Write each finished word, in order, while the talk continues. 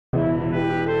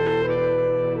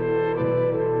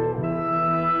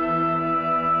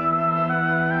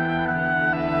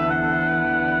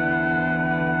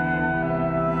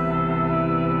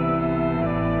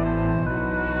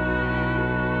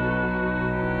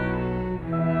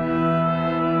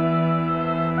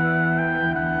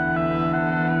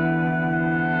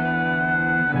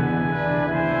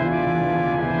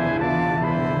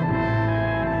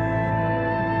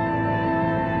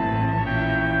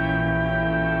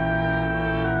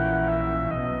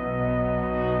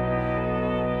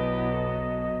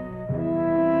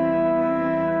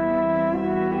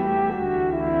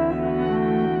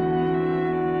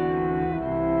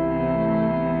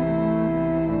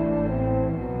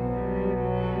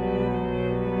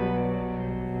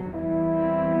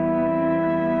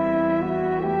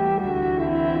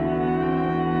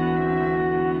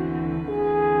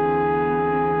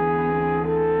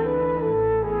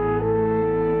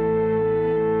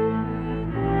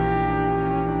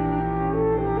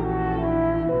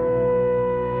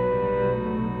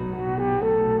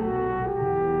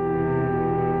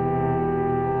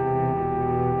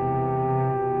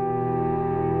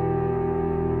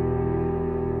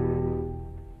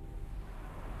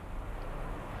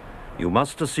You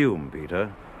must assume,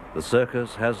 Peter, the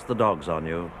circus has the dogs on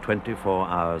you 24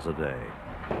 hours a day.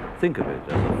 Think of it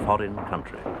as a foreign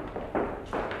country.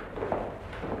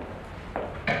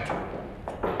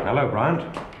 Hello,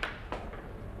 Bryant.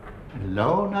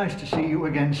 Hello, nice to see you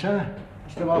again, sir.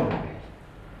 Mr. Aldridge.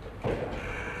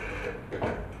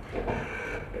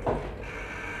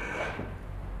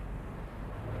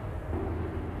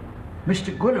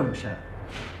 Mr. Guillam, sir.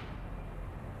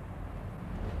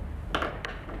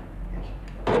 Yes.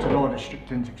 Mr. Lord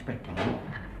Strickland's expecting you.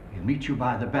 He'll meet you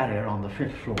by the barrier on the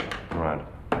 5th floor. Right.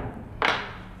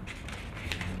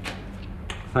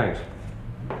 Thanks.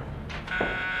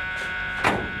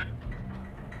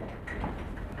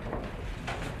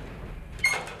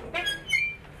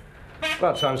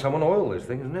 About time someone oiled this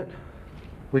thing, isn't it?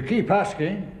 We keep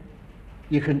asking.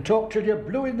 You can talk till you're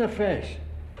blue in the face.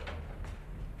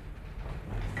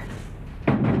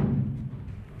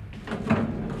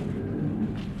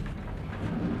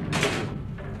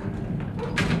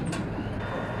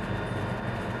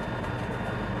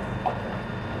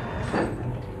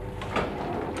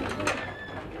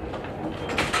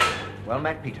 Well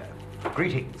met, Peter.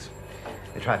 Greetings.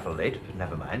 A trifle late, but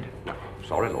never mind.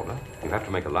 Sorry, Lorna. You have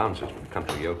to make allowances for the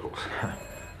country yokels.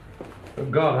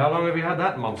 Good God, how long have you had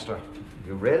that monster?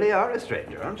 You really are a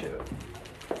stranger, aren't you?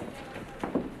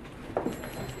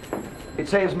 It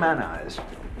saves man eyes.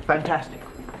 Fantastic.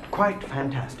 Quite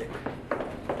fantastic.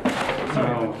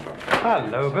 Oh.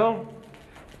 Hello, Bill.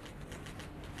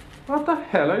 What the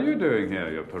hell are you doing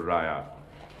here, you pariah?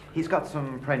 He's got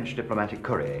some French diplomatic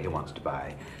courier he wants to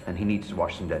buy, and he needs to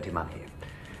wash some dirty money.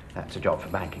 That's a job for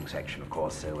banking section, of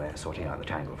course, so we're sorting out the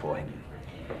tangle for him.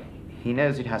 He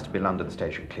knows it has to be London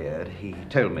station cleared. He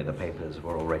told me the papers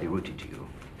were already routed to you.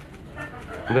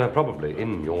 They're probably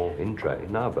in your in-tray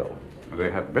now, Bill.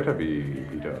 They had better be,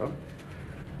 Peter.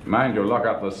 Mind you, lock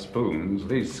up the spoons.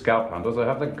 These scalp hunters will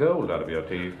have the gold out of your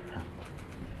teeth.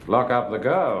 Lock up the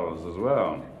girls as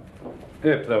well,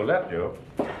 if they'll let you.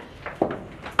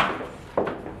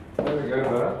 There we go,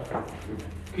 Bert.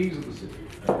 Keys of the city.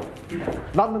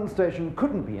 London station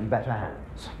couldn't be in better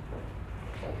hands.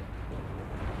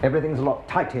 Everything's a lot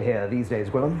tighter here these days,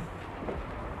 Guillam.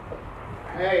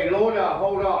 Hey, Lorna,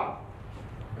 hold on.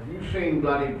 Have you seen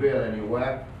bloody Bill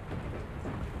anywhere?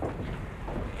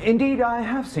 Indeed, I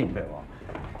have seen Bill.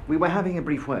 We were having a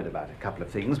brief word about a couple of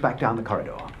things back down the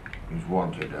corridor. He's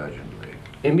wanted urgently.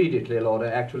 Immediately, Lord,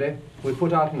 actually. We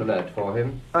put out an alert for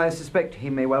him. I suspect he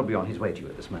may well be on his way to you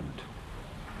at this moment.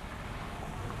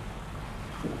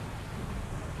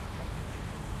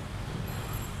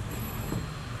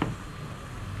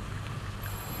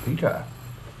 Peter?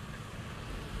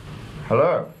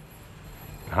 Hello.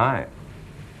 Hi.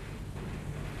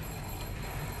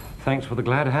 Thanks for the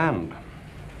glad hand.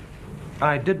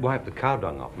 I did wipe the cow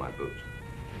dung off my boots.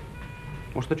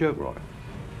 What's the joke, Roy?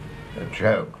 A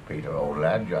joke, Peter, old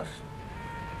lad. Just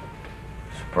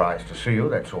surprised to see you,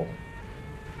 that's all.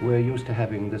 We're used to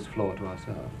having this floor to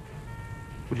ourselves.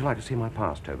 Would you like to see my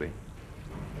past, Toby?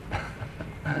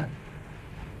 How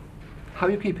are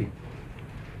you keeping?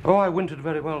 Oh, I wintered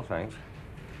very well, thanks.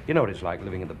 You know what it's like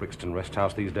living at the Brixton Rest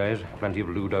House these days. Plenty of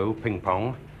Ludo,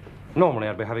 ping-pong. Normally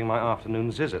I'd be having my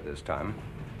afternoon zizz at this time.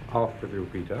 Off with you,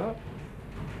 Peter.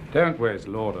 Don't waste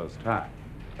Lauder's time.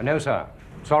 No, sir.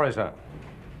 Sorry, sir.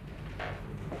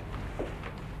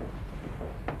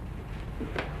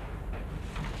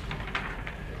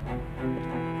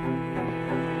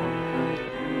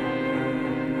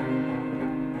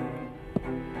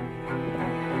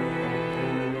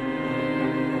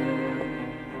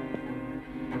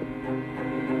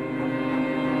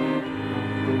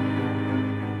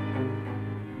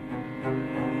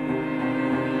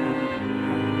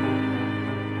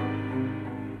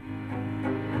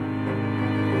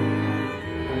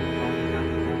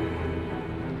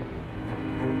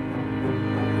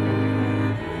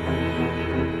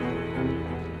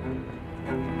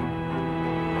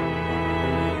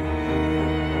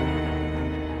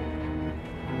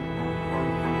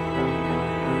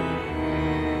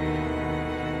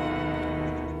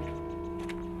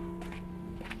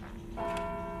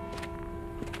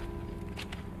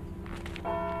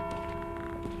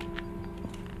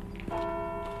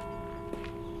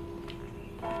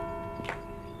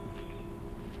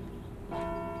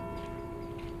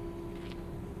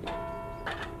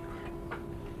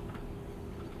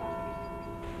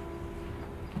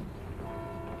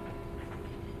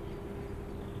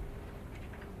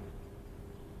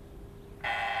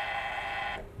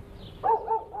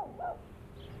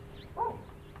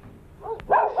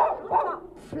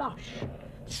 Flush.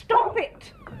 Stop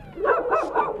it!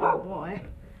 Stop, old boy.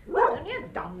 It's only a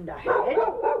dunderhead.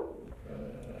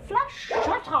 Flush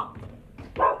shut up.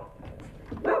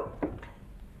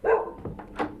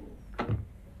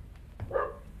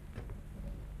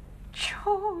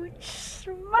 George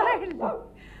Smiley.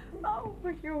 Oh,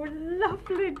 you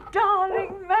lovely,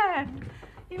 darling man.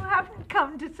 You haven't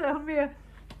come to throw me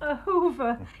a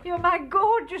hoover. You're my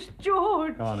gorgeous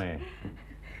George. Connie.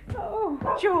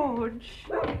 Oh, George.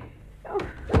 Oh.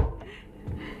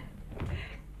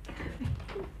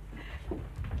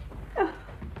 Oh.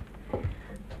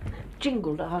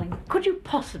 Jingle, darling, could you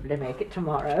possibly make it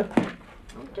tomorrow?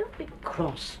 Oh, don't be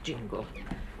cross, Jingle.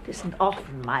 It isn't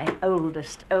often my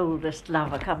oldest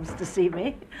lover comes to see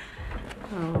me.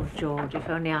 Oh, George, if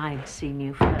only I'd seen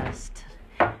you first.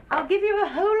 I'll give you a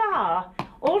whole hour,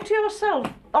 all to yourself.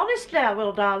 Honestly, I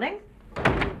will, darling.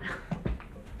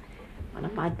 One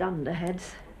of my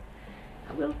dunderheads.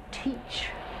 I will teach.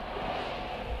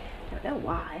 Don't know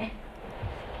why.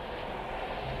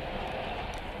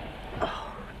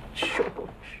 Oh, George.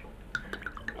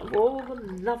 Of all the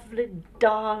lovely,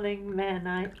 darling men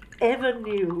I ever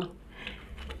knew.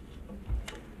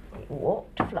 He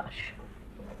walked flush.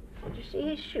 Did you see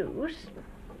his shoes?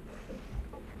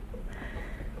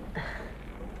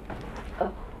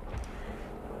 Oh,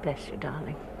 bless you,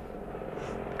 darling.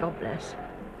 God bless.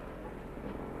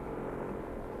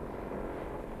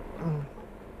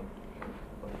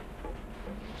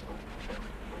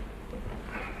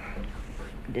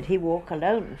 Did he walk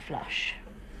alone, Flush?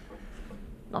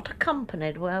 Not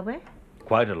accompanied, were we?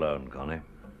 Quite alone, Connie.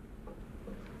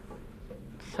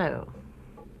 So,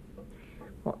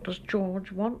 what does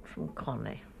George want from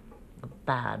Connie, the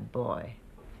bad boy?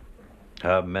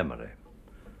 Her memory.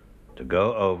 To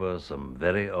go over some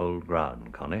very old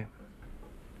ground, Connie.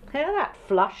 Hear that,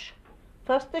 Flush?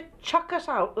 First they chuck us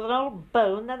out with an old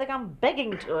bone, then they come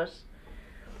begging to us.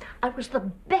 I was the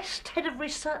best head of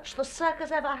research the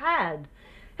circus ever had.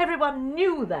 Everyone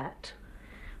knew that.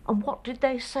 And what did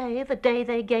they say the day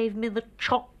they gave me the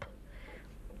chop?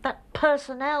 That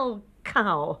personnel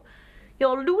cow.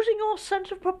 You're losing your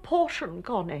sense of proportion,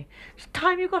 Connie. It's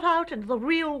time you got out into the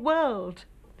real world.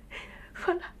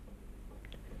 Well,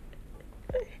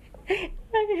 I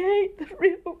hate the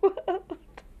real world.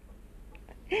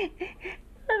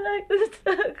 I like the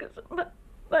circus and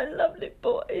my lovely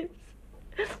boys.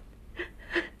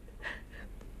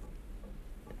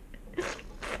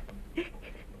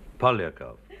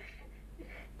 Polyakov.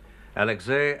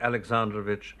 Alexei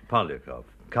Alexandrovich Polyakov,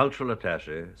 Cultural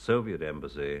Attaché, Soviet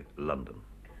Embassy, London.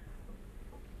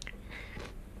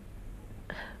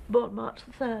 Born March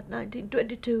the 3rd,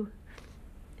 1922,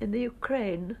 in the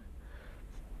Ukraine.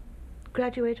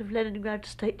 Graduate of Leningrad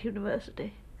State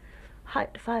University.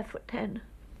 Height 5'10".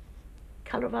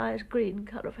 Colour of eyes green,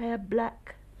 colour of hair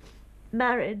black.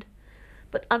 Married,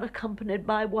 but unaccompanied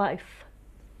by wife.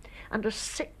 And a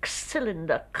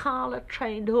 6-cylinder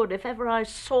Carla-trained hood, if ever I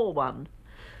saw one.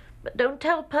 But don't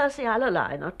tell Percy I'll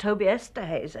line or Toby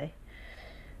Esterhazy.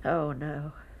 Oh,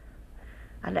 no.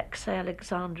 Alexei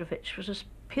Alexandrovich was as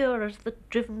pure as the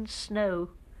driven snow.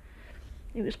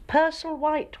 He was Purcell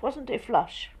White, wasn't he,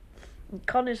 Flush? And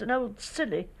Connie's an old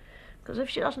silly, because if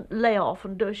she doesn't lay off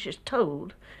and do as she's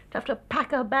told, she'd have to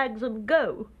pack her bags and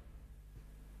go.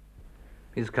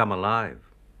 He's come alive.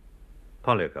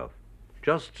 Polyakov,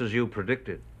 just as you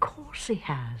predicted. Of course he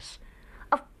has.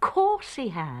 Of course he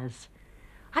has.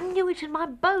 I knew it in my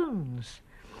bones.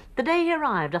 The day he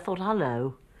arrived, I thought,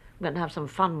 hello, I'm going to have some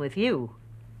fun with you.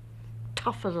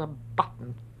 Tough as a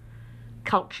button.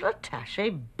 Cultural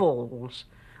attaché, balls.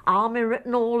 Army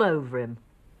written all over him.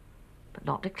 But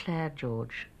not declared,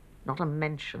 George. Not a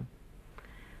mention.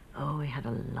 Oh, he had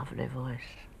a lovely voice.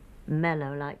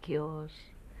 Mellow like yours.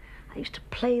 I used to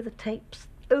play the tapes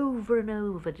over and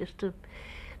over just to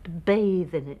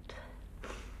bathe in it.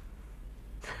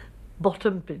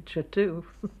 Bottom picture, too.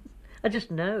 I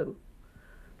just know.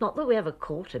 Not that we ever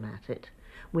caught him at it.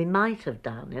 We might have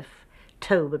done if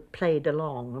Tobe had played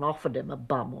along and offered him a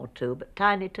bum or two, but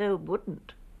Tiny Tobe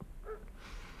wouldn't.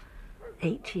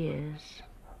 8 years.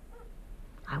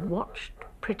 I watched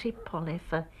Pretty Polly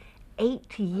for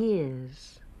 8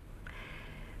 years.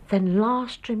 Then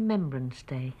last Remembrance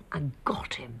Day, I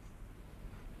got him.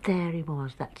 There he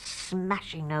was, that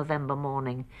smashing November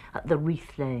morning at the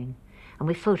wreath laying, and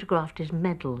we photographed his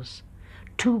medals.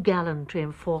 2 gallantry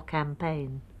and 4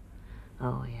 campaign.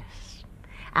 Oh, yes.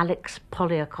 Alex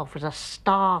Polyakov was a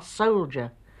star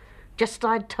soldier. Just as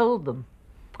I'd told them.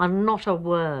 And not a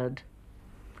word.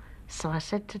 So I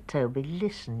said to Toby,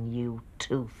 listen, you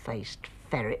two-faced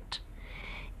ferret.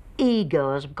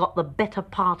 Ego has got the better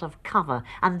part of cover,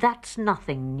 and that's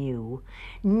nothing new.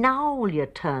 Now will you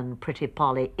turn Pretty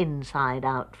Polly inside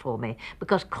out for me,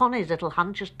 because Connie's little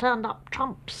hunch has turned up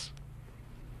trumps.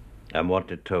 And what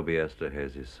did Toby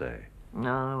Esterhazy say?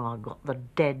 No, I got the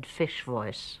dead fish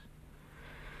voice.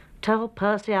 Tell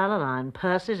Percy Allaline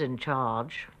Percy's in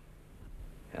charge.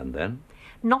 And then?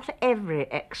 Not every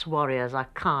ex-warrior's a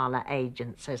Carla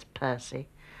agent, says Percy.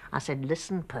 I said,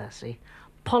 listen, Percy,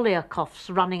 Polyakov's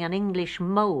running an English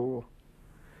mole.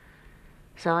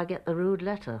 So I get the rude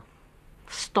letter.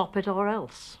 Stop it or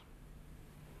else.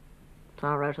 So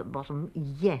I wrote at the bottom,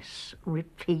 yes,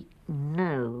 repeat,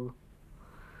 no.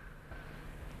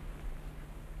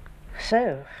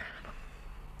 So,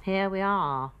 here we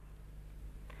are.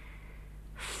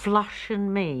 Flush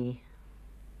and me.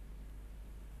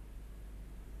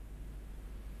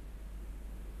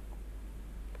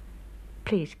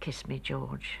 Please kiss me,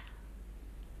 George.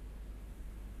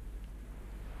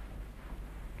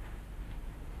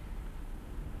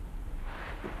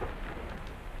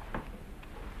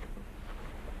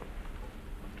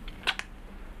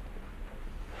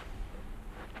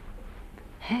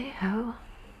 Hey-ho,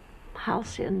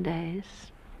 halcyon days.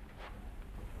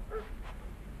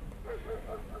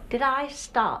 Did I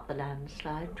start the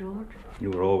landslide, George?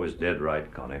 You were always dead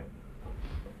right, Connie.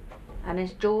 And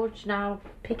is George now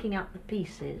picking up the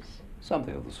pieces?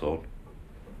 Something of the sort.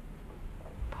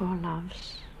 Poor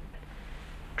loves.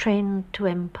 Trained to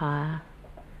empire.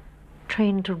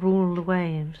 Trained to rule the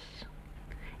waves.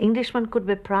 Englishmen could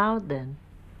be proud then.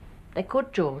 They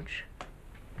could, George.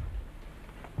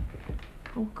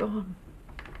 All gone.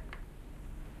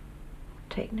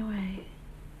 Taken away.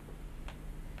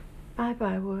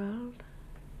 Bye-bye, world.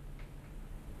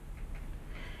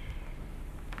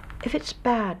 If it's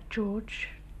bad, George,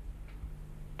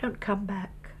 don't come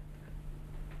back.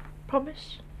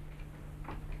 Promise?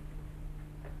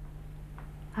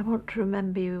 I want to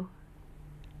remember you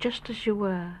just as you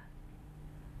were.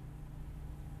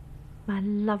 My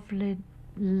lovely,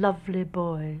 lovely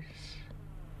boys.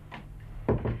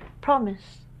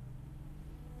 Promise.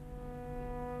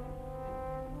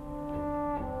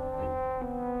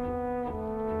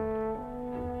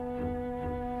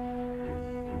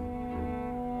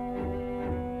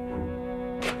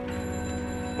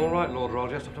 All right, Lord Royal,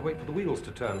 just have to wait for the wheels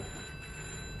to turn.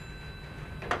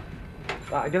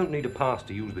 I don't need a pass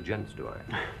to use the gents, do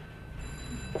I?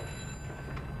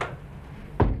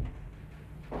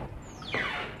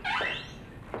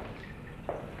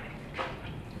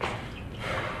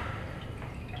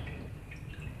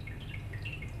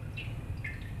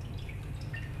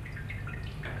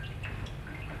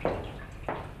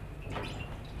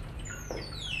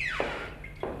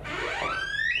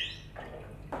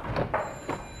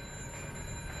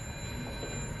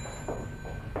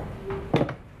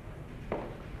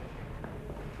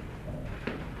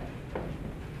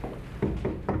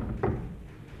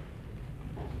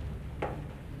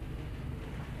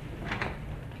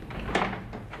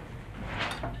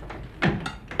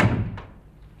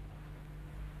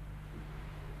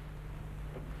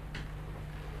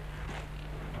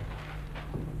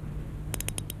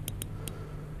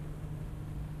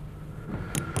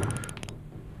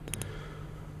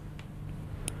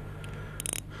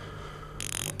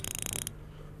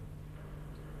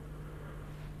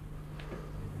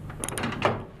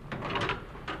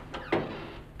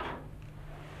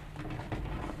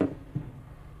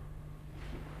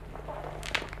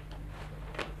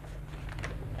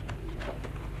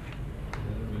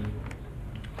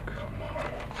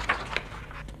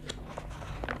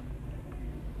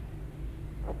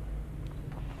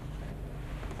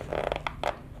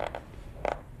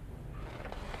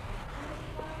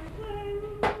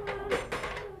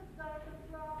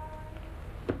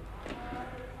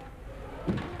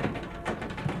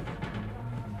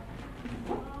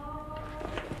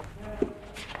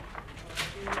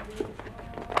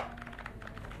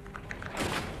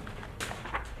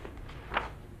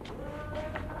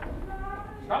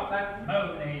 Stop that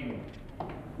moaning.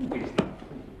 Who is that?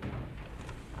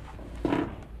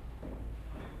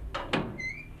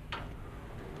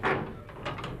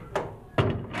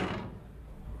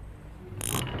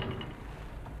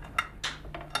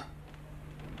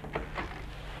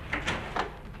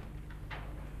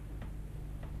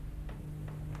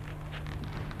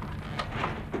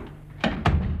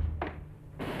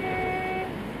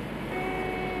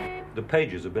 The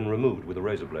pages have been removed with a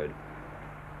razor blade.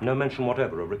 No mention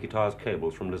whatever of Ricky Tarr's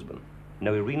cables from Lisbon.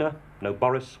 No Irina, no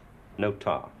Boris, no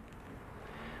Tar.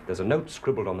 There's a note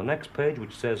scribbled on the next page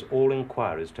which says all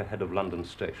inquiries to head of London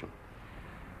station.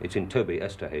 It's in Toby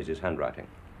Esterhazy's handwriting.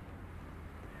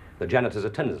 The janitor's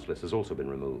attendance list has also been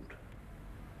removed.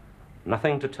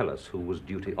 Nothing to tell us who was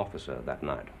duty officer that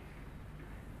night,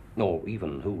 or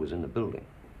even who was in the building.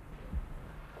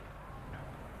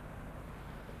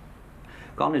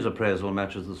 Connie's appraisal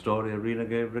matches the story Irina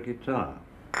gave Ricky Tarr.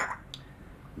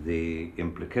 The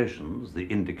implications, the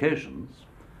indications,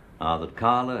 are that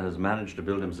Carla has managed to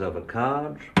build himself a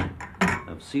cadre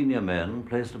of senior men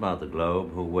placed about the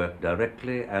globe who work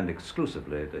directly and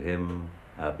exclusively to him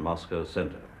at Moscow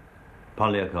Center.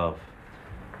 Polyakov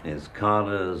is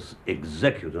Carla's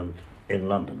executant in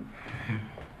London.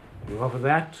 You offer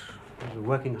that as a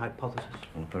working hypothesis?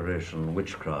 Operation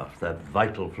Witchcraft, that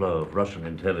vital flow of Russian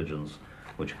intelligence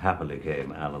which happily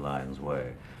came Alaline's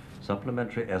way.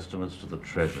 Supplementary estimates to the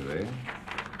Treasury,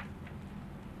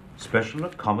 special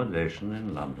accommodation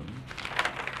in London,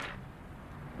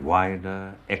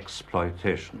 wider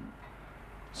exploitation.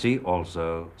 See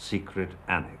also secret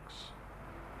annex.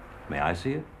 May I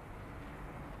see it?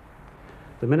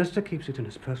 The minister keeps it in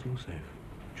his personal safe.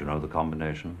 Do you know the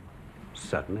combination?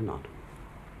 Certainly not.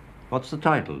 What's the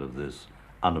title of this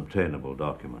unobtainable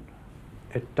document?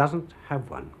 It doesn't have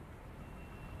one.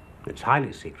 It's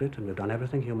highly secret, and we've done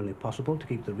everything humanly possible to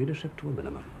keep the readership to a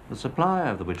minimum. The supplier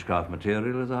of the witchcraft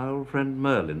material is our old friend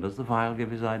Merlin. Does the file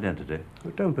give his identity? Oh,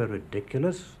 don't be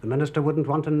ridiculous. The minister wouldn't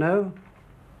want to know,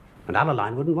 and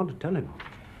Alaline wouldn't want to tell him.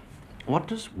 What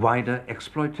does wider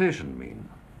exploitation mean?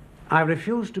 I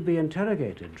refuse to be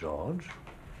interrogated, George.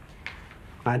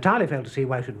 I entirely fail to see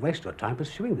why you should waste your time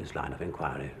pursuing this line of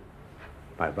inquiry.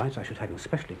 By rights, I should have you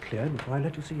specially cleared before I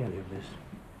let you see any of this.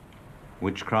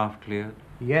 Witchcraft cleared?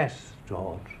 Yes,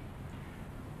 George.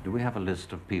 Do we have a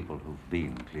list of people who've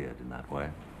been cleared in that way?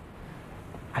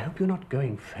 I hope you're not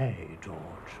going fey, George.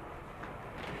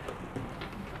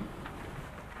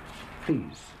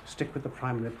 Please, stick with the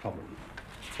primary problem.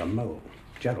 The mole,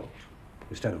 Gerald,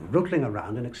 instead of rootling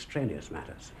around in extraneous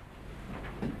matters.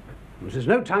 This is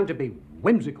no time to be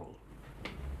whimsical.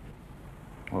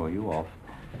 Oh, you off.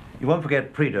 You won't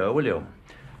forget Preto, will you?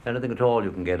 Anything at all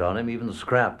you can get on him, even the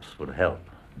scraps would help.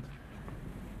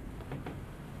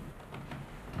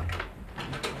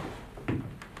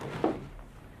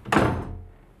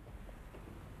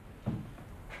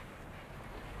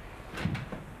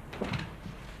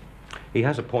 He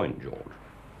has a point, George.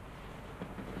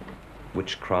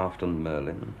 Witchcraft and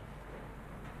Merlin.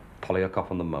 Polyakov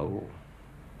and the mole.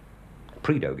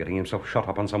 Preto getting himself shot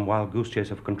up on some wild goose chase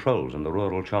of controls in the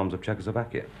rural charms of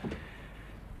Czechoslovakia.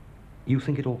 You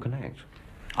think it all connects?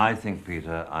 I think,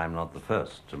 Peter, I'm not the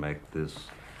first to make this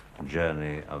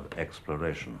journey of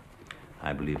exploration.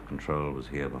 I believe Control was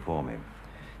here before me.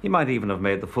 He might even have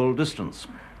made the full distance.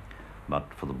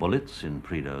 But for the bullets in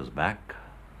Preto's back,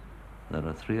 there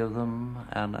are 3 of them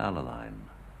and Alaline.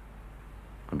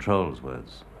 Control's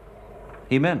words.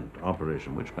 He meant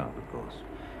Operation Witchcraft, of course.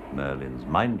 Merlin's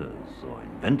minders, or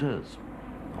inventors,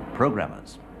 or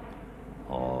programmers,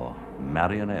 or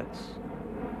marionettes,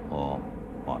 or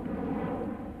what?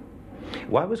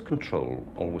 Why was Control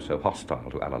always so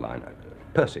hostile to Alaline?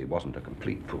 Percy wasn't a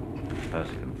complete fool.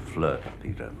 Percy can flirt,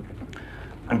 Peter.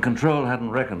 And Control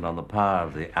hadn't reckoned on the power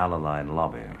of the Alaline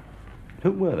lobby.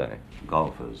 Who were they?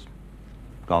 Golfers.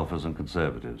 Golfers and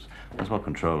conservatives. That's what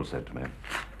Control said to me.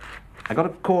 I got a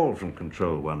call from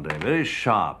Control one day, very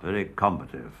sharp, very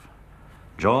combative.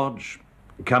 George,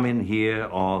 come in here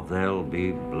or there'll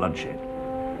be bloodshed.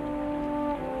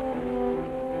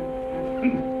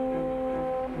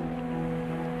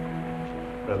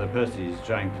 Brother Percy is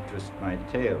trying to twist my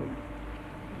tail.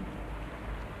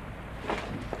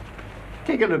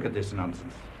 Take a look at this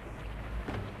nonsense.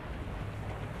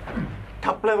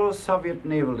 Top-level Soviet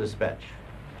naval dispatch.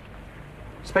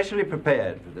 Specially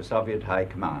prepared for the Soviet High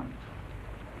Command.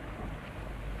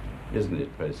 Isn't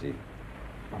it, Percy?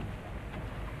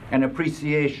 An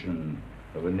appreciation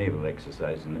of a naval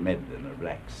exercise in the Mediterranean or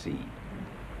Black Sea,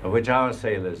 of which our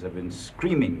sailors have been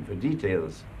screaming for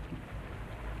details.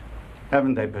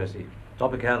 Haven't they, Percy?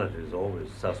 Topicality is always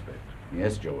suspect.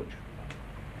 Yes, George.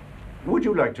 Would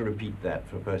you like to repeat that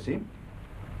for Percy?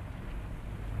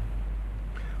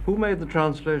 Who made the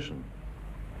translation?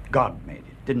 God made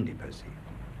it, didn't he, Percy?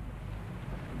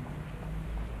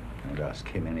 Don't ask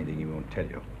him anything he won't tell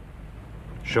you.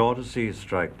 Shore-to-sea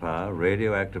strike power,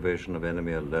 radio activation of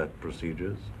enemy alert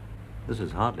procedures. This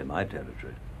is hardly my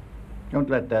territory. Don't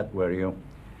let that worry you.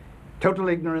 Total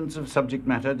ignorance of subject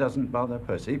matter doesn't bother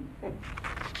Percy.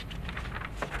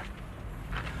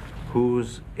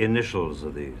 Whose initials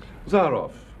are these?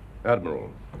 Zarov,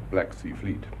 Admiral, Black Sea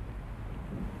Fleet.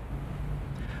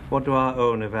 What do our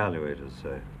own evaluators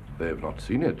say? They've not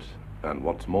seen it, and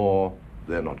what's more,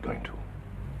 they're not going to.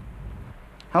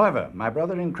 However, my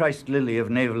brother in Christ Lily of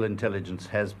Naval Intelligence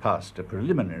has passed a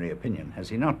preliminary opinion, has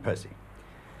he not, Percy?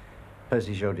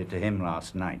 Percy showed it to him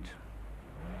last night.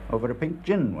 Over a pink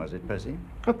gin, was it, Percy?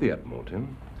 At the Admiralty.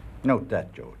 Note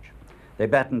that, George. They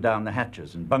battened down the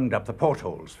hatches and bunged up the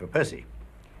portholes for Percy.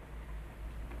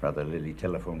 Brother Lilly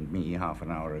telephoned me half an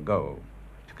hour ago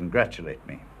to congratulate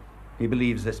me. He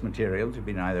believes this material to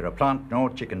be neither a plant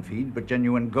nor chicken feed, but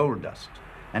genuine gold dust.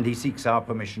 And he seeks our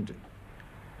permission to...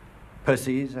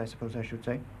 Percy's, I suppose I should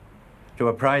say, to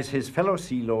apprise his fellow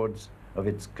Sea Lords of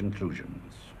its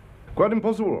conclusions. Quite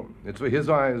impossible. It's for his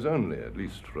eyes only, at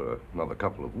least for another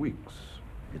couple of weeks.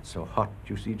 It's so hot,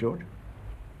 you see, George.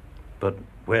 But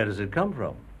where does it come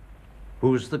from?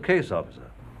 Who's the case officer?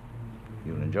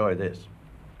 You'll enjoy this.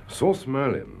 Source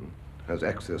Merlin has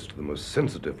access to the most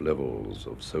sensitive levels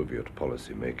of Soviet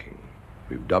policy making.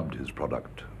 We've dubbed his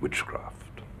product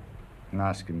witchcraft.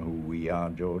 Ask him who we are,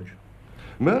 George.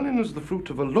 Merlin is the fruit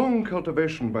of a long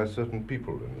cultivation by certain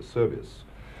people in the service.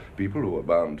 People who are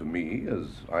bound to me as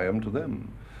I am to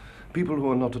them. People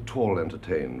who are not at all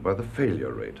entertained by the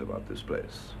failure rate about this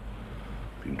place.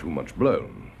 Been too much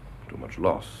blown, too much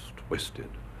lost, wasted,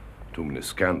 too many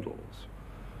scandals.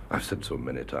 I've said so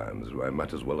many times I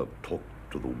might as well have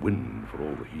talked to the wind for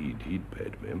all the heed he'd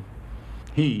paid me.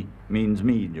 He means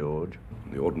me, George.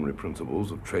 The ordinary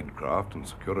principles of tradecraft and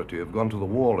security have gone to the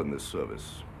wall in this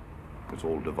service. It's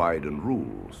all divide and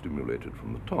rule, stimulated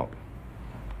from the top.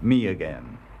 Me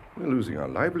again. We're losing our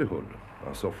livelihood,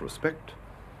 our self-respect.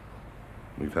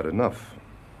 We've had enough.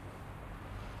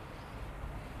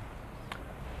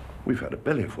 We've had a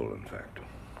bellyful, in fact.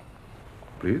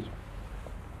 Please?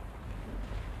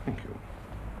 Thank you.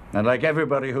 And like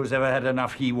everybody who's ever had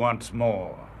enough, he wants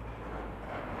more.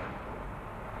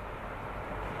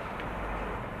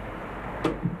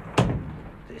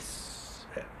 This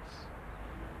service.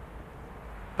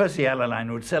 Percy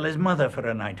Allaline would sell his mother for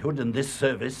a knighthood, and this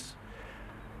service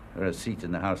for a seat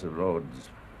in the House of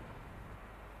Lords.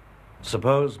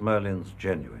 Suppose Merlin's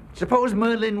genuine. Suppose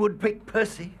Merlin would pick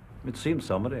Percy. It seems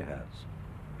somebody has.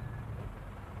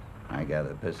 I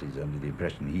gather Percy's under the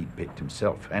impression he'd picked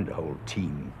himself and a whole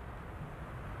team.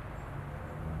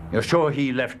 You're sure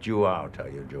he left you out, are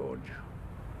you, George?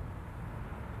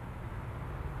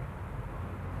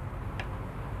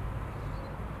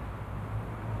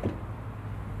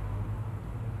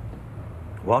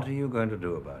 What are you going to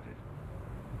do about it?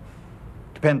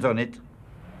 Depends on it.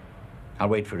 I'll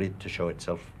wait for it to show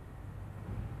itself.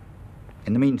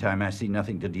 In the meantime, I see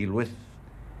nothing to deal with,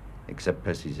 except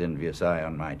Percy's envious eye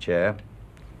on my chair.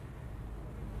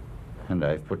 And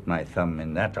I've put my thumb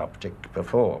in that optic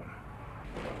before.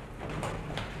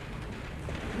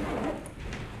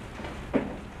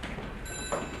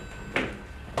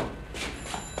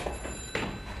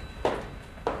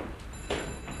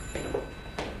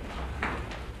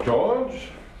 George?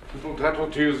 Little Tattle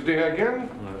Tuesday again?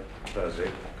 No, Percy.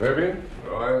 Baby?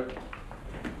 All right.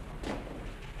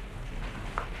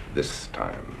 This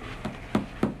time.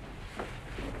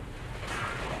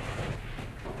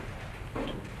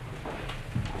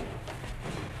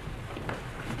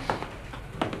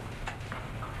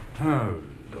 Oh,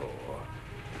 Lord.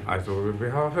 I thought we'd be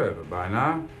half over by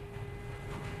now.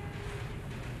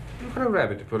 You've got a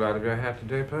rabbit to pull out of your hat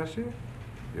today, Percy.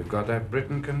 You've got that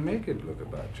Britain can make it look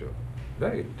about you.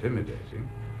 Very intimidating.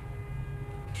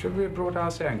 Should we have brought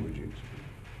our sandwiches?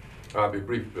 I'll be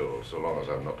brief, Bill, so long as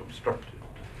I'm not obstructed.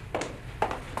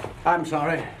 I'm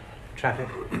sorry. Traffic.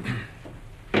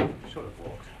 Should have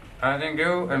walked. I think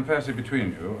you and Percy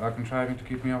between you are contriving to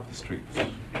keep me off the streets.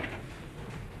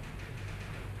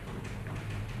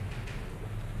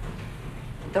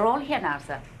 They're all here now,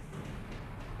 sir.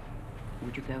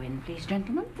 Would you go in, please,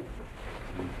 gentlemen?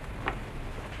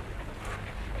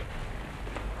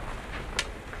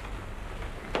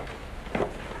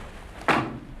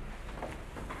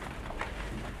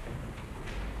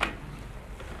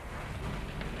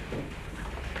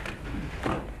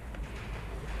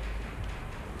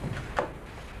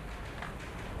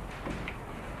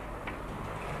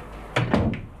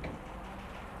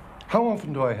 How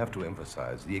often do I have to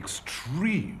emphasize the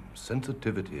extreme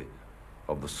sensitivity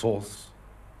of the source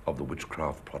of the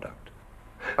witchcraft product?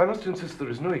 I must insist there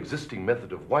is no existing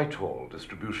method of Whitehall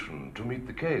distribution to meet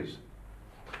the case.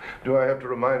 Do I have to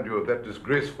remind you of that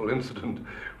disgraceful incident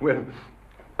when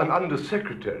an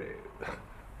undersecretary,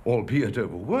 albeit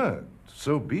overworked,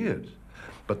 so be it,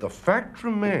 but the fact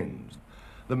remains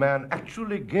the man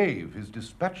actually gave his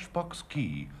dispatch box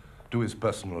key to his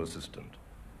personal assistant.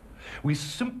 We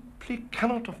simply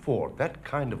cannot afford that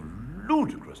kind of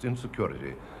ludicrous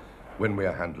insecurity when we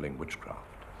are handling witchcraft.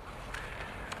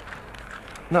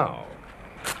 Now,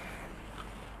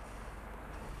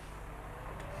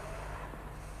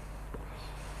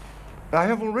 I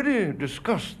have already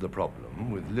discussed the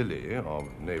problem with Lilly of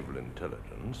Naval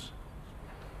Intelligence.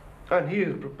 And he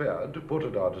is prepared to put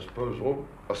at our disposal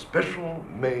a special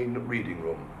main reading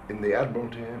room in the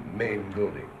Admiralty main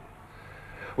building,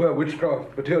 where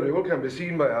witchcraft material can be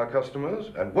seen by our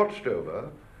customers and watched over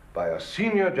by a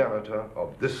senior janitor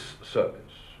of this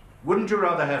service. Wouldn't you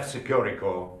rather have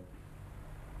Securicorps?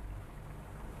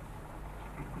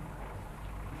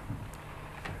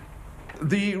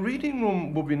 The reading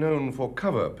room will be known for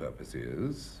cover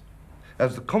purposes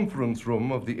as the conference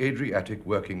room of the Adriatic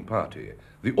Working Party,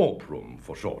 the AWP room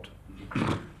for short.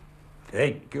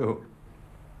 Thank you.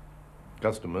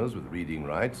 Customers with reading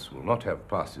rights will not have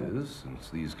passes, since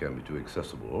these can be too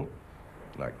accessible,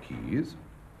 like keys.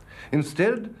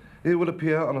 Instead, they will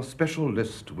appear on a special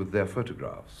list with their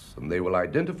photographs, and they will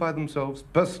identify themselves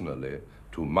personally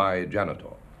to my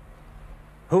janitor.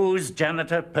 Who's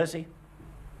janitor, Percy?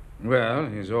 Well,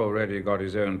 he's already got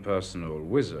his own personal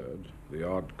wizard. The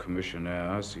odd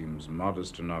commissionaire seems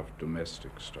modest enough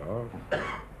domestic staff.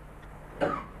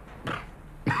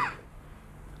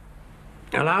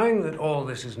 Allowing that all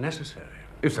this is necessary.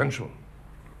 Essential.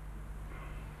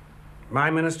 My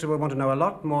minister will want to know a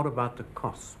lot more about the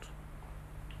cost.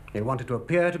 He'll want it to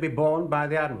appear to be borne by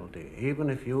the Admiralty, even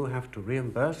if you have to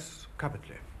reimburse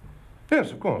covertly.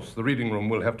 Yes, of course. The reading room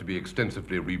will have to be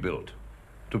extensively rebuilt,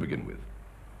 to begin with.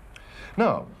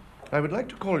 Now, I would like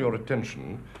to call your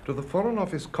attention to the Foreign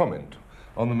Office comment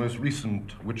on the most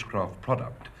recent witchcraft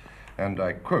product, and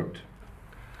I quote,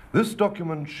 "This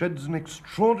document sheds an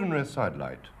extraordinary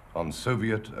sidelight on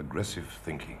Soviet aggressive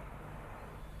thinking."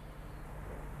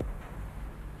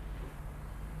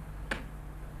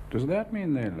 Does that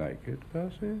mean they like it,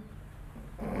 Percy?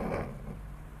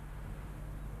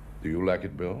 Do you like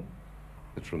it, Bill?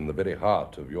 It's from the very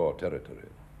heart of your territory.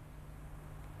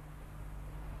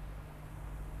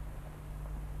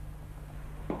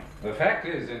 The fact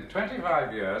is, in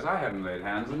 25 years, I haven't laid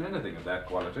hands on anything of that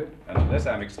quality. And unless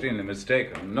I'm extremely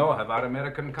mistaken, nor have our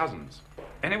American cousins.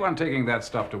 Anyone taking that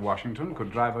stuff to Washington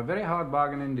could drive a very hard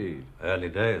bargain indeed. Early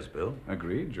days, Bill.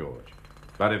 Agreed, George.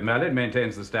 But if Merlin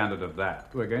maintains the standard of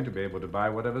that, we're going to be able to buy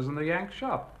whatever's in the Yank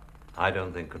shop. I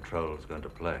don't think control is going to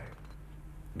play.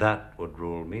 That would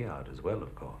rule me out as well,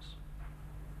 of course.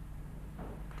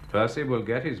 Percy will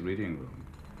get his reading room.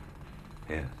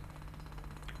 Yes.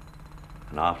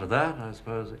 And after that, I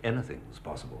suppose anything's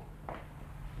possible.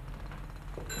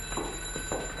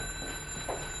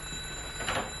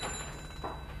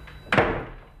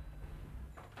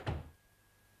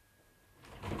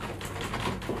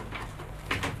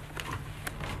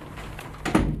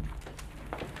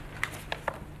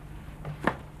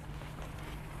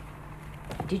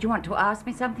 Did you want to ask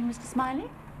me something, Mr. Smiley?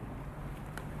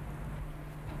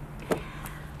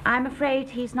 I'm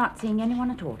afraid he's not seeing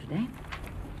anyone at all today.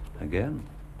 Again?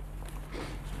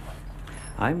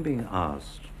 I'm being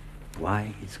asked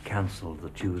why he's cancelled the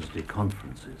Tuesday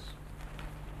conferences.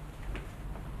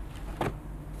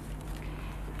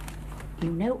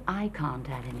 You know I can't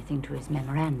add anything to his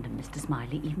memorandum, Mr.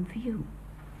 Smiley, even for you.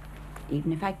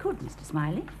 Even if I could, Mr.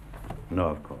 Smiley. No,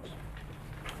 of course.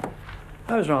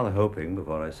 I was rather hoping,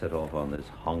 before I set off on this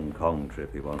Hong Kong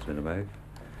trip he wants me to make,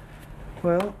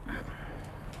 well,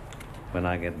 when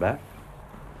I get back,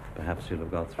 perhaps you'll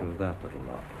have got through that little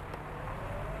lot.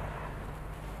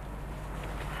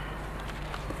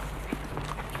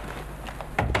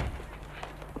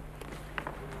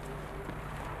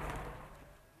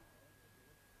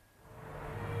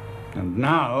 And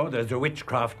now there's a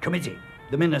witchcraft committee.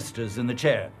 The minister's in the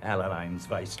chair. Allaline's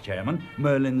vice chairman.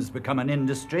 Merlin's become an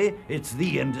industry. It's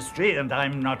the industry, and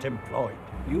I'm not employed.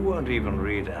 You won't even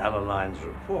read Allaline's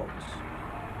reports.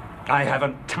 I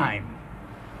haven't time.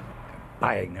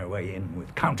 Buying their way in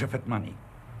with counterfeit money.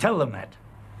 Tell them that.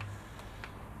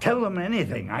 Tell them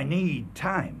anything. I need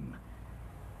time.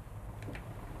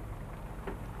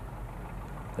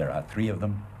 There are 3 of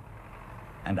them,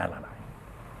 and Allaline.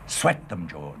 Sweat them,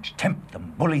 George. Tempt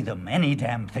them, bully them, any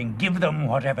damn thing. Give them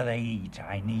whatever they eat.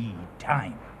 I need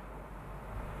time.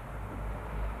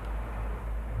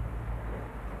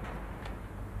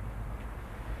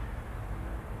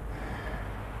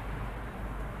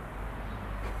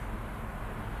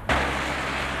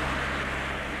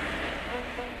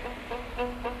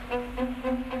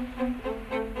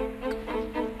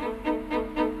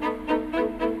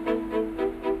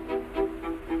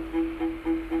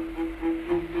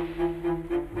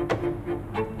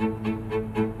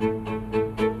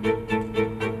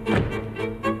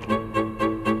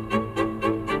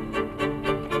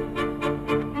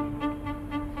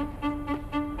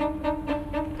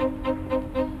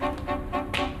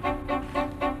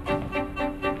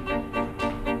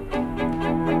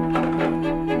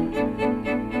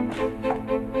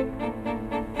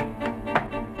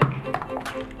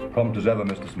 Prompt as ever,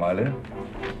 Mr. Smiley.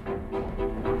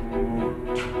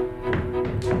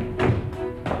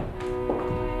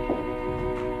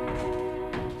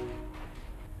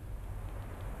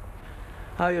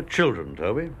 How are your children,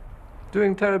 Toby?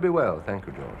 Doing terribly well, thank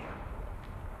you, George.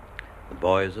 The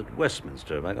boy's at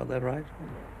Westminster, have I got that right?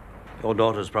 Your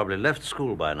daughter's probably left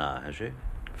school by now, has she?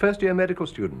 First-year medical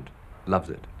student. Loves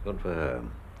it. Good for her.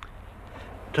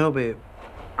 Toby,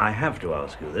 I have to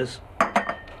ask you this.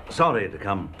 Sorry to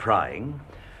come prying.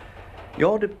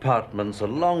 Your department's a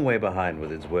long way behind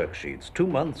with its worksheets, 2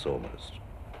 months almost.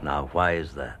 Now, why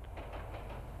is that?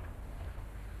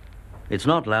 It's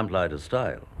not lamplighter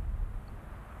style.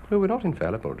 No, we're not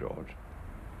infallible, George.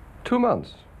 2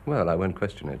 months. Well, I won't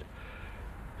question it.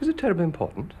 Is it terribly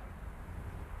important?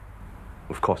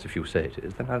 Of course, if you say it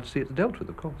is, then I'll see it's dealt with,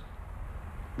 of course.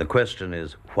 The question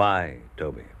is, why,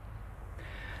 Toby?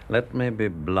 Let me be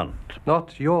blunt.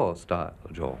 Not your style,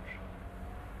 George.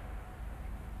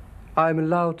 I'm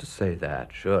allowed to say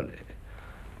that, surely.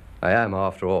 I am,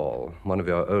 after all, one of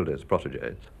your oldest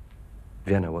protégés.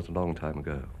 Vienna was a long time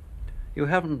ago. You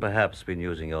haven't perhaps been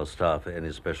using your staff for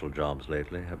any special jobs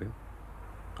lately, have you?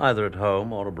 Either at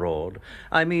home or abroad.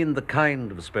 I mean the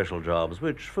kind of special jobs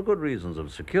which, for good reasons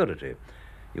of security,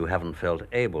 you haven't felt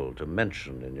able to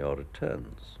mention in your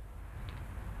returns.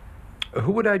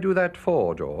 Who would I do that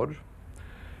for, George?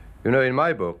 You know, in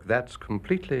my book, that's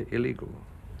completely illegal.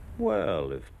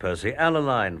 Well, if Percy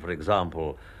Allaline, for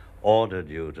example, ordered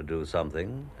you to do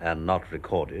something and not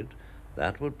recorded,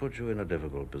 that would put you in a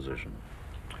difficult position.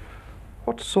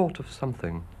 What sort of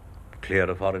something? Clear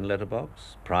a foreign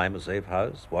letterbox, prime a safe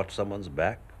house, watch someone's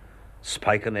back,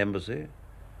 spike an embassy.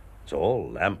 It's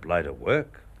all lamplighter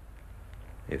work.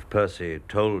 If Percy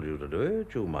told you to do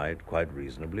it, you might quite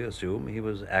reasonably assume he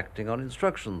was acting on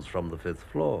instructions from the 5th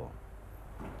floor.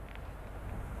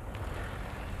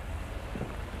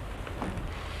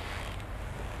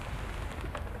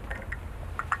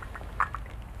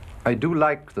 I do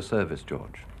like the service,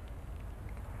 George.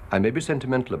 I may be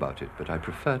sentimental about it, but I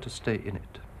prefer to stay in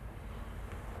it.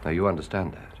 Now, you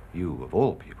understand that, you of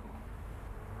all people.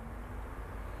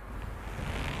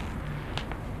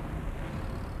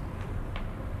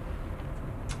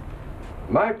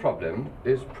 My problem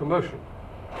is promotion.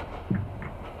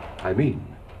 I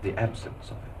mean, the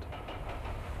absence of it.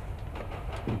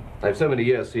 I have so many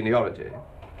years' seniority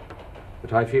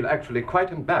that I feel actually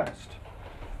quite embarrassed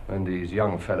when these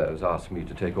young fellows ask me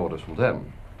to take orders from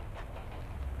them.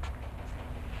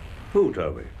 Who,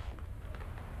 Toby?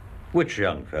 Which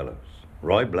young fellows?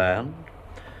 Roy Bland?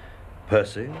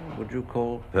 Percy? Would you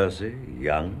call Percy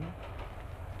young?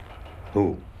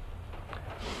 Who?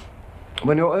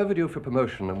 When you're overdue for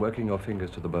promotion and working your fingers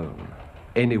to the bone,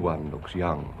 anyone looks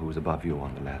young who is above you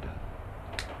on the ladder.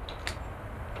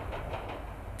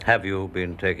 Have you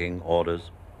been taking orders?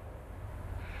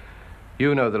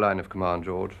 You know the line of command,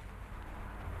 George.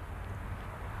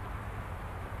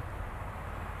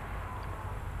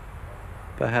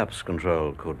 Perhaps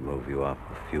Control could move you up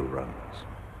a few rungs.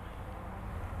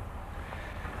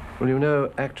 Well, you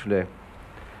know, actually,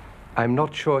 I'm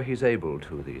not sure he's able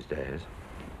to these days.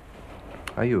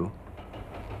 Are you?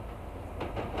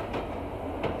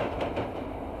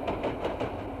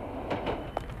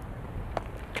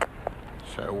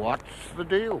 So what's the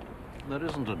deal? There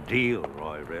isn't a deal,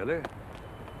 Roy, really.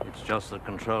 It's just that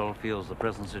Control feels the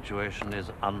present situation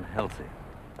is unhealthy.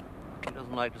 He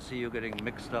doesn't like to see you getting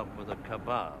mixed up with a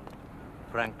cabal.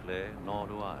 Frankly, nor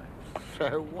do I.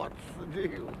 So what's the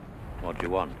deal? What do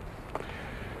you want?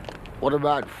 What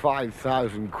about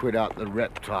 5,000 quid out the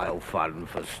reptile fund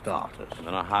for starters? And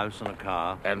a house and a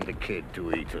car. And the kid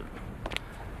to eat it.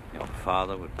 Your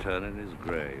father would turn in his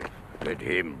grave. Let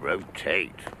him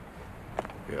rotate.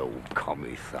 The old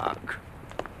commie thug.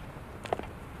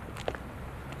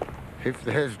 If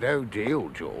there's no deal,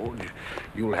 George,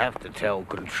 you'll have to tell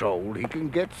Control he can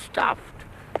get stuffed.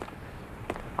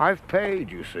 I've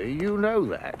paid, you see, you know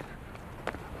that.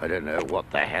 I don't know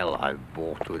what the hell I've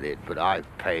bought with it, but I've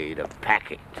paid a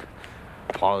packet.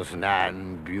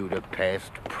 Poznan,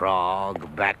 Budapest,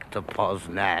 Prague, back to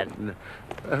Poznan.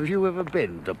 Have you ever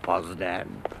been to Poznan?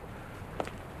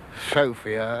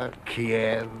 Sofia,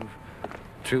 Kiev,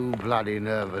 2 bloody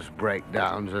nervous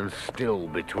breakdowns and still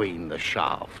between the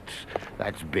shafts.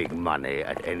 That's big money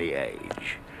at any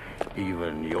age,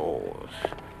 even yours.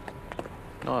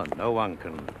 No, no one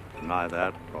can deny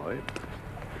that, Roy.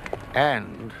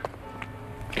 And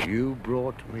you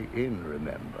brought me in,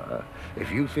 remember?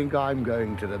 If you think I'm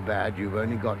going to the bad, you've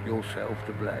only got yourself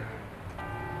to blame.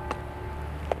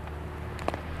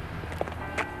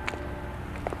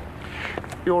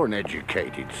 You're an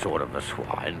educated sort of a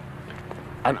swine.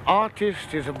 An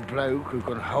artist is a bloke who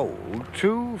can hold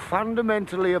two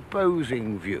fundamentally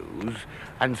opposing views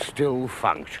and still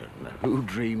function. Who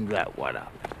dreamed that one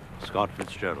up? Scott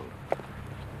Fitzgerald.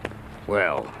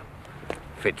 Well,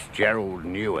 Fitzgerald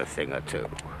knew a thing or two.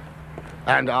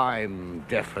 And I'm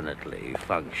definitely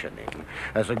functioning.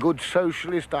 As a good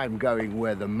socialist, I'm going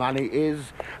where the money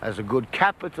is. As a good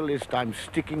capitalist, I'm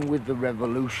sticking with the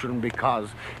revolution because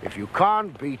if you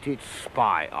can't beat it,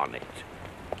 spy on it.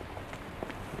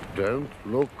 Don't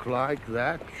look like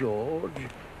that, George.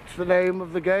 It's the name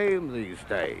of the game these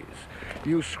days.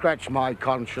 You scratch my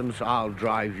conscience, I'll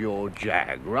drive your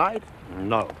jag, right?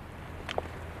 No.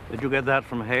 Did you get that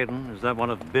from Hayden? Is that one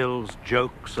of Bill's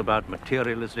jokes about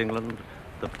materialist England?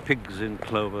 The pigs in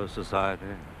clover society?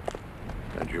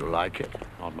 And you like it?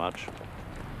 Not much.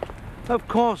 Of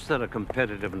course there are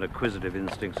competitive and acquisitive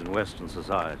instincts in Western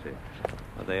society.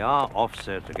 But they are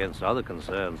offset against other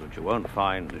concerns which you won't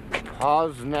find in...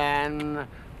 Poznan,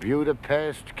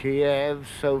 Budapest, Kiev,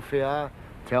 Sofia.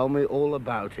 Tell me all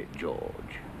about it,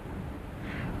 George.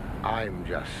 I'm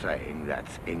just saying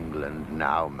that's England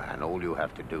now, man. All you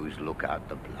have to do is look out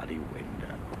the bloody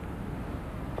window.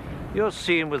 You're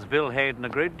seen with Bill Hayden a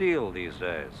great deal these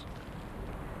days.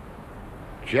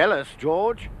 Jealous,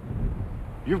 George?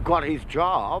 You've got his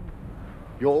job.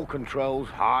 Your control's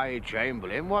High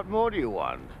Chamberlain. What more do you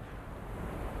want?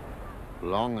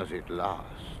 Long as it lasts.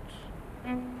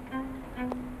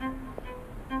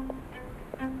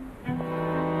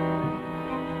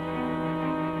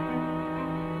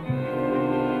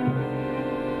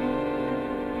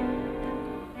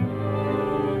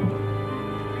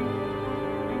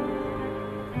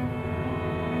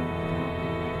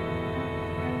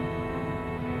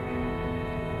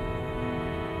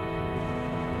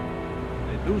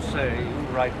 You say you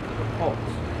write the reports.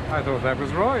 I thought that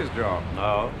was Roy's job.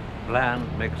 No,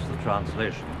 Bland makes the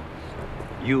translations.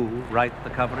 You write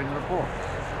the covering reports.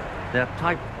 They're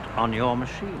typed on your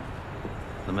machine.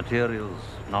 The material's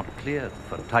not cleared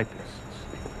for typists.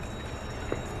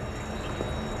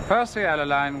 Percy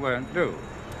Alaline won't do.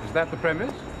 Is that the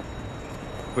premise?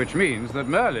 Which means that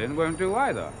Merlin won't do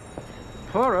either.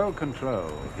 Poor old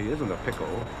Control. He isn't a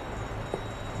pickle.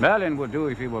 Merlin would do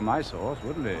if he were my source,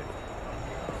 wouldn't he?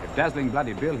 If dazzling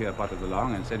bloody Bill here potted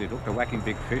along and said he'd hooked a whacking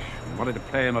big fish and wanted to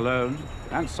play him alone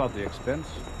and sod the expense,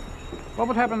 what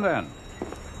would happen then?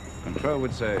 Control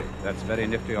would say, "That's very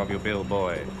nifty of you, Bill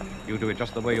boy. You do it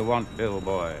just the way you want, Bill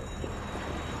boy.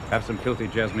 Have some filthy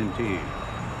jasmine tea."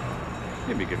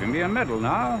 He'd be giving me a medal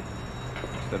now,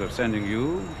 instead of sending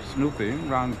you snooping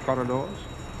round corridors.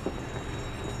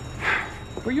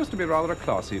 We used to be rather a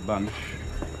classy bunch.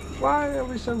 Why are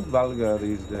we so vulgar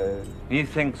these days? He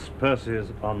thinks Percy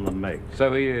is on the make.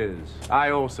 So he is.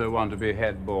 I also want to be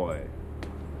head boy.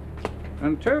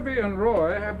 And Toby and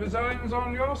Roy have designs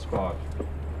on your spot.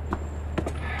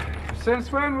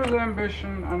 Since when was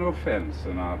ambition an offense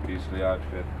in our beastly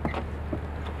outfit?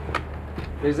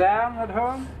 Is Anne at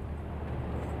home?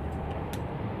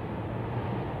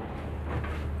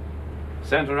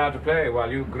 Sent her out to play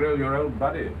while you grill your old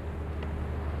buddy.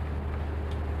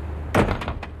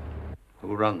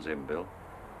 Who runs him, Bill?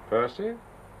 Percy?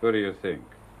 Who do you think?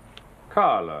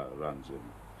 Carla runs him.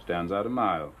 Stands out a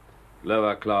mile.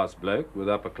 Lower class bloke with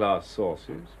upper class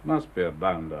sources. Must be a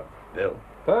bounder. Bill?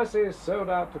 Percy is sold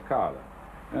out to Carla.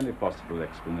 Only possible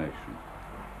explanation.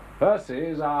 Percy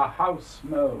is our house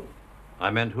mole. I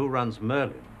meant who runs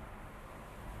Merlin?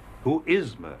 Who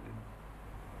is Merlin?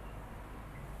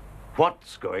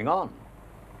 What's going on?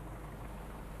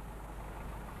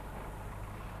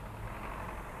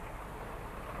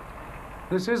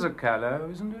 This is a callow,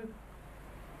 isn't it?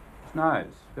 It's nice,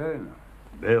 very nice.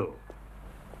 Bill.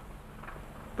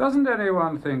 Doesn't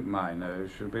anyone think my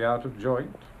nose should be out of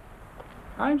joint?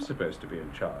 I'm supposed to be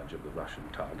in charge of the Russian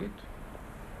target.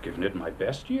 Given it my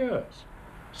best years.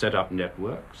 Set up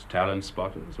networks, talent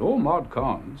spotters, all mod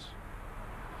cons.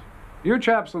 You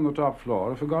chaps on the top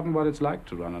floor have forgotten what it's like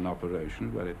to run an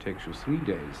operation where it takes you 3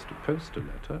 days to post a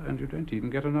letter and you don't even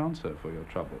get an answer for your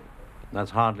trouble.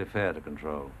 That's hardly fair to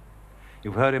Control.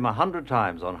 You've heard him 100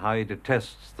 times on how he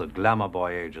detests the glamour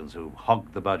boy agents who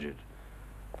hog the budget,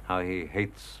 how he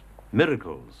hates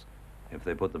miracles if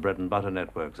they put the bread and butter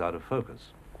networks out of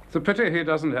focus. It's a pity he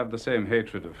doesn't have the same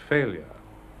hatred of failure.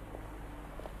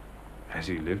 Has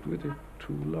he lived with it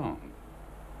too long?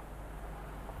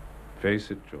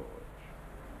 Face it, George.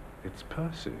 It's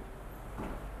Percy.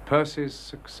 Percy's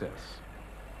success.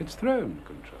 It's throne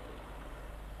control.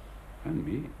 And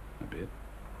me, a bit.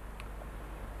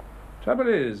 Trouble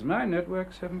is, my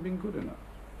networks haven't been good enough.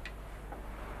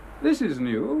 This is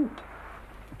new.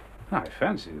 I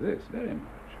fancy this very much.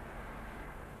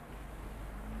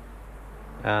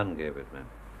 Anne gave it me.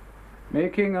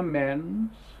 Making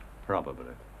amends?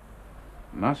 Probably.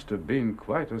 Must have been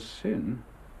quite a sin.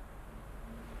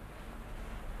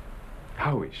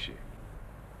 How is she?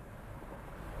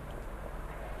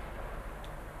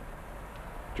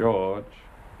 George,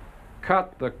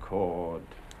 cut the cord.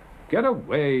 Get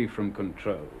away from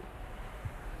control.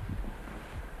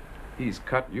 He's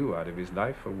cut you out of his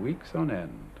life for weeks on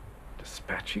end,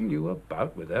 dispatching you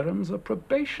about with errands a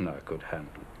probationer could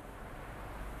handle.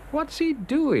 What's he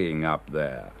doing up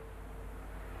there?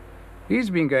 He's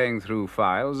been going through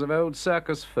files of old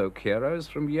circus folk heroes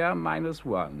from year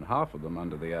 -1, half of them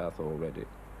under the earth already,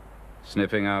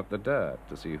 sniffing out the dirt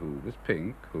to see who was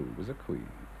pink, who was a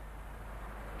queen.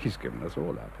 He's given us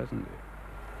all up, hasn't he?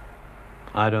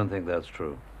 I don't think that's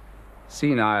true.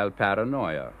 Senile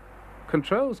paranoia.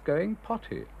 Control's going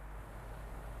potty.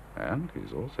 And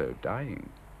he's also dying.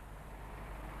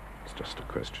 It's just a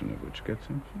question of which gets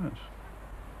him first.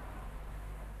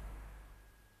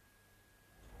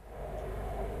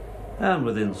 And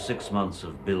within 6 months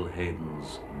of Bill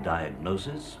Hayden's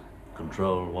diagnosis,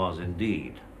 Control was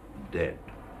indeed dead.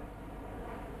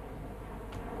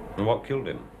 And what killed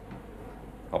him?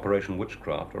 Operation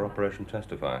Witchcraft or Operation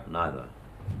Testify? Neither.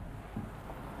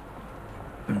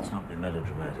 Let's not be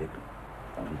melodramatic.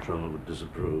 Control would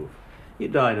disapprove. He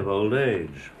died of old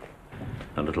age,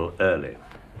 a little early.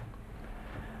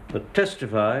 But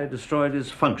Testify destroyed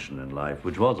his function in life,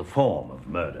 which was a form of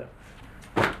murder.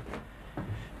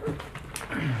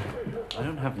 I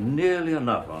don't have nearly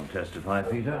enough on Testify,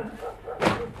 Peter.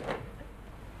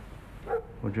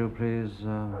 Would you please,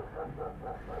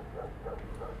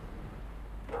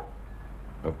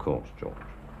 Of course, George.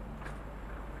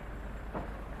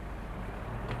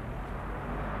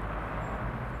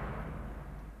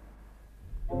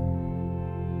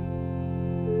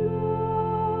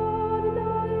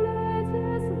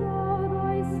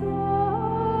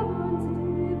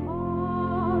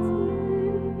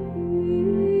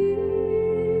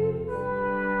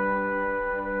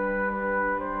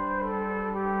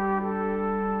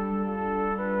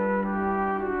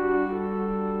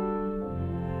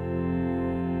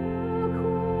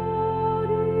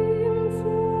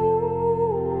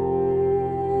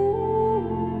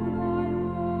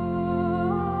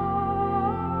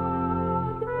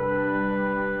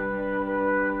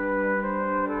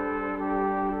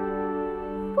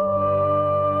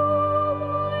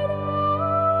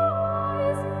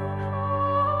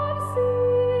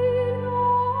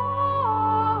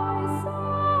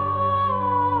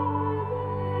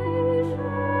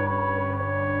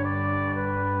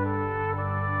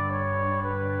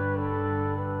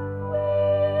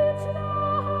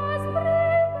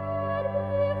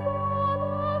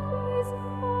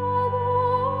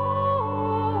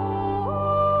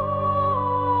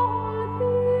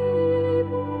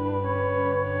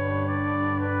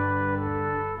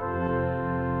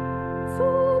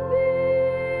 So